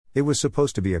It was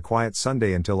supposed to be a quiet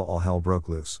Sunday until all hell broke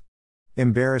loose.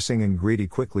 Embarrassing and greedy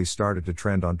quickly started to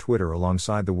trend on Twitter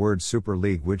alongside the word Super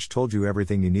League, which told you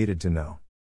everything you needed to know.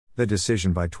 The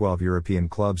decision by 12 European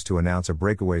clubs to announce a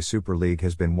breakaway Super League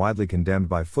has been widely condemned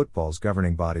by football's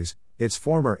governing bodies, its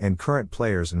former and current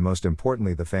players, and most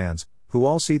importantly the fans, who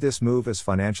all see this move as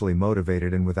financially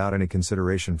motivated and without any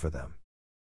consideration for them.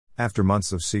 After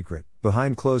months of secret,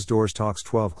 behind closed doors talks,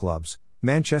 12 clubs,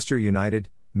 Manchester United,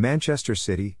 Manchester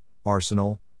City,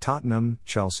 Arsenal, Tottenham,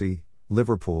 Chelsea,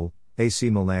 Liverpool,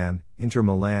 AC Milan, Inter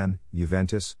Milan,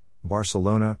 Juventus,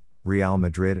 Barcelona, Real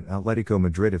Madrid and Atletico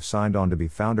Madrid have signed on to be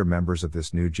founder members of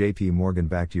this new JP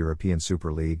Morgan-backed European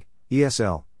Super League,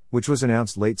 ESL, which was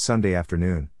announced late Sunday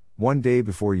afternoon, one day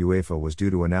before UEFA was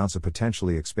due to announce a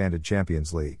potentially expanded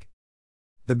Champions League.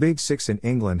 The Big Six in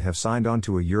England have signed on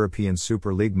to a European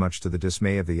Super League, much to the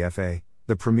dismay of the FA,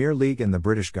 the Premier League and the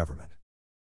British government.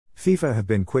 FIFA have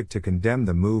been quick to condemn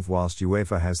the move, whilst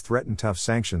UEFA has threatened tough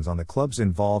sanctions on the clubs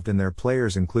involved and their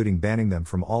players, including banning them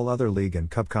from all other league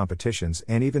and cup competitions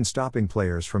and even stopping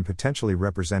players from potentially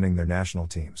representing their national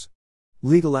teams.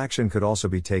 Legal action could also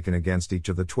be taken against each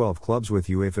of the 12 clubs, with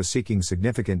UEFA seeking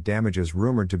significant damages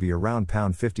rumored to be around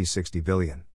 £50-60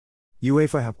 billion.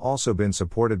 UEFA have also been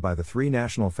supported by the 3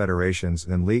 national federations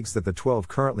and leagues that the 12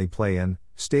 currently play in,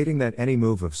 stating that any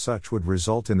move of such would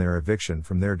result in their eviction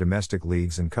from their domestic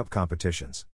leagues and cup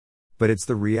competitions. But it's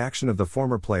the reaction of the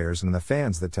former players and the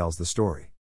fans that tells the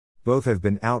story. Both have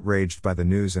been outraged by the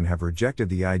news and have rejected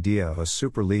the idea of a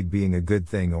Super League being a good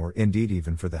thing, or indeed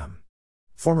even for them.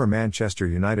 Former Manchester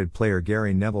United player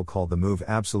Gary Neville called the move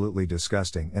absolutely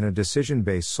disgusting and a decision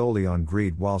based solely on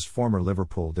greed, whilst former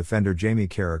Liverpool defender Jamie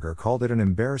Carragher called it an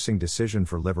embarrassing decision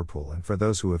for Liverpool and for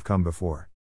those who have come before.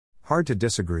 Hard to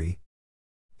disagree.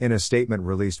 In a statement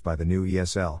released by the new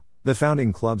ESL, the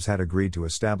founding clubs had agreed to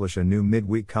establish a new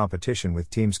midweek competition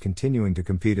with teams continuing to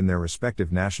compete in their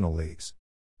respective national leagues.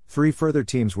 3 further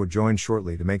teams would join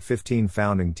shortly to make 15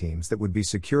 founding teams that would be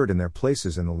secured in their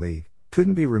places in the league,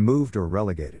 couldn't be removed or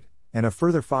relegated, and a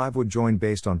further 5 would join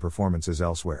based on performances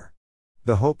elsewhere.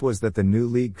 The hope was that the new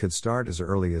league could start as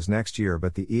early as next year,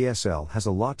 but the ESL has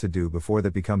a lot to do before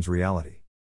that becomes reality.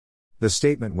 The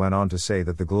statement went on to say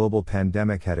that the global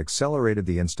pandemic had accelerated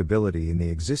the instability in the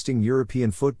existing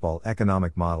European football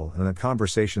economic model, and that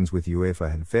conversations with UEFA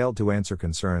had failed to answer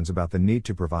concerns about the need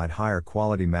to provide higher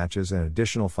quality matches and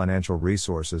additional financial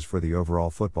resources for the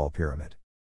overall football pyramid.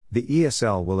 The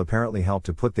ESL will apparently help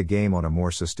to put the game on a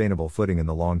more sustainable footing in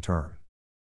the long term.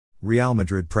 Real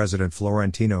Madrid president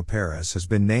Florentino Perez has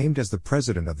been named as the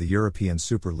president of the European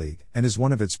Super League and is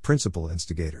one of its principal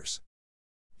instigators.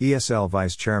 ESL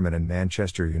vice chairman and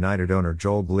Manchester United owner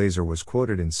Joel Glazer was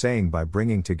quoted in saying, "By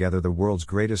bringing together the world's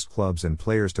greatest clubs and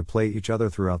players to play each other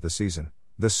throughout the season,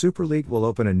 the Super League will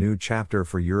open a new chapter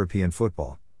for European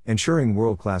football, ensuring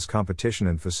world-class competition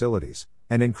and facilities,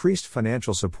 and increased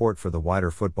financial support for the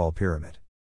wider football pyramid."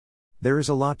 There is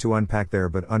a lot to unpack there,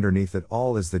 but underneath it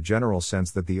all is the general sense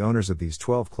that the owners of these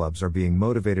 12 clubs are being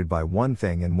motivated by one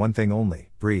thing and one thing only: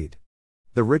 greed.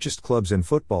 The richest clubs in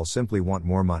football simply want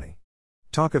more money.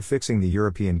 Talk of fixing the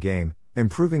European game,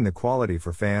 improving the quality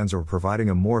for fans, or providing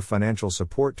a more financial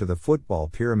support to the football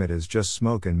pyramid is just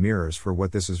smoke and mirrors for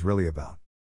what this is really about.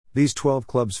 These 12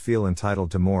 clubs feel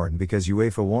entitled to more, and because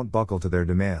UEFA won't buckle to their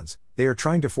demands, they are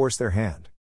trying to force their hand.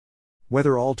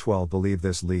 Whether all 12 believe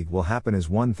this league will happen is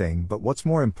one thing, but what's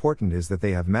more important is that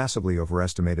they have massively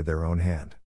overestimated their own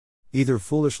hand. Either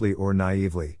foolishly or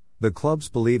naively, the clubs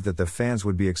believe that the fans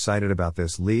would be excited about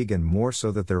this league, and more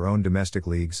so that their own domestic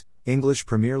leagues, English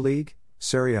Premier League,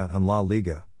 Serie A and La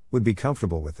Liga, would be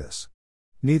comfortable with this.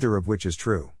 Neither of which is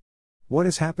true. What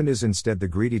has happened is instead the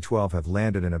greedy 12 have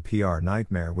landed in a PR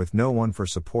nightmare with no one for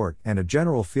support and a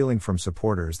general feeling from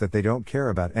supporters that they don't care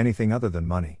about anything other than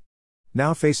money.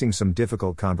 Now facing some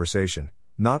difficult conversation,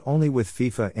 not only with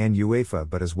FIFA and UEFA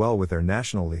but as well with their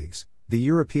national leagues, the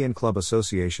European Club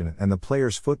Association and the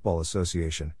Players Football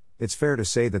Association, it's fair to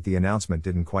say that the announcement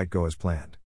didn't quite go as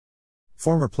planned.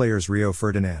 Former players Rio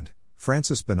Ferdinand,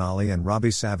 Francis Benali and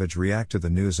Robbie Savage react to the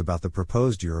news about the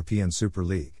proposed European Super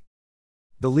League.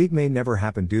 The league may never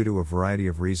happen due to a variety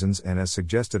of reasons, and as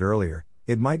suggested earlier,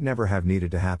 it might never have needed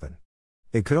to happen.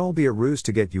 It could all be a ruse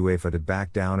to get UEFA to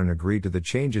back down and agree to the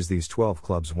changes these 12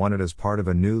 clubs wanted as part of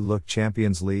a new-look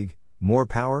Champions League: more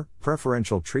power,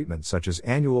 preferential treatment such as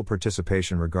annual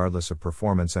participation regardless of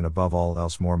performance, and above all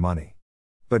else more money.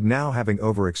 But now, having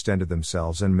overextended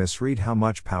themselves and misread how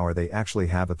much power they actually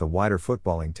have at the wider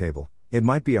footballing table, it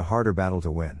might be a harder battle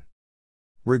to win.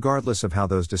 Regardless of how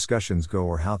those discussions go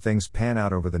or how things pan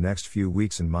out over the next few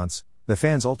weeks and months, The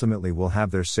fans ultimately will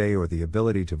have their say or the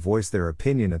ability to voice their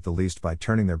opinion at the least by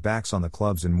turning their backs on the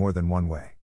clubs in more than one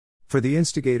way. For the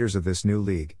instigators of this new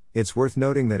league, it's worth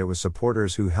noting that it was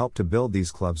supporters who helped to build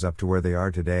these clubs up to where they are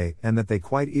today and that they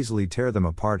quite easily tear them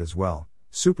apart as well,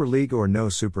 Super League or no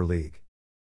Super League.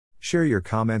 Share your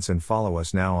comments and follow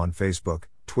us now on Facebook,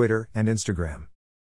 Twitter, and Instagram.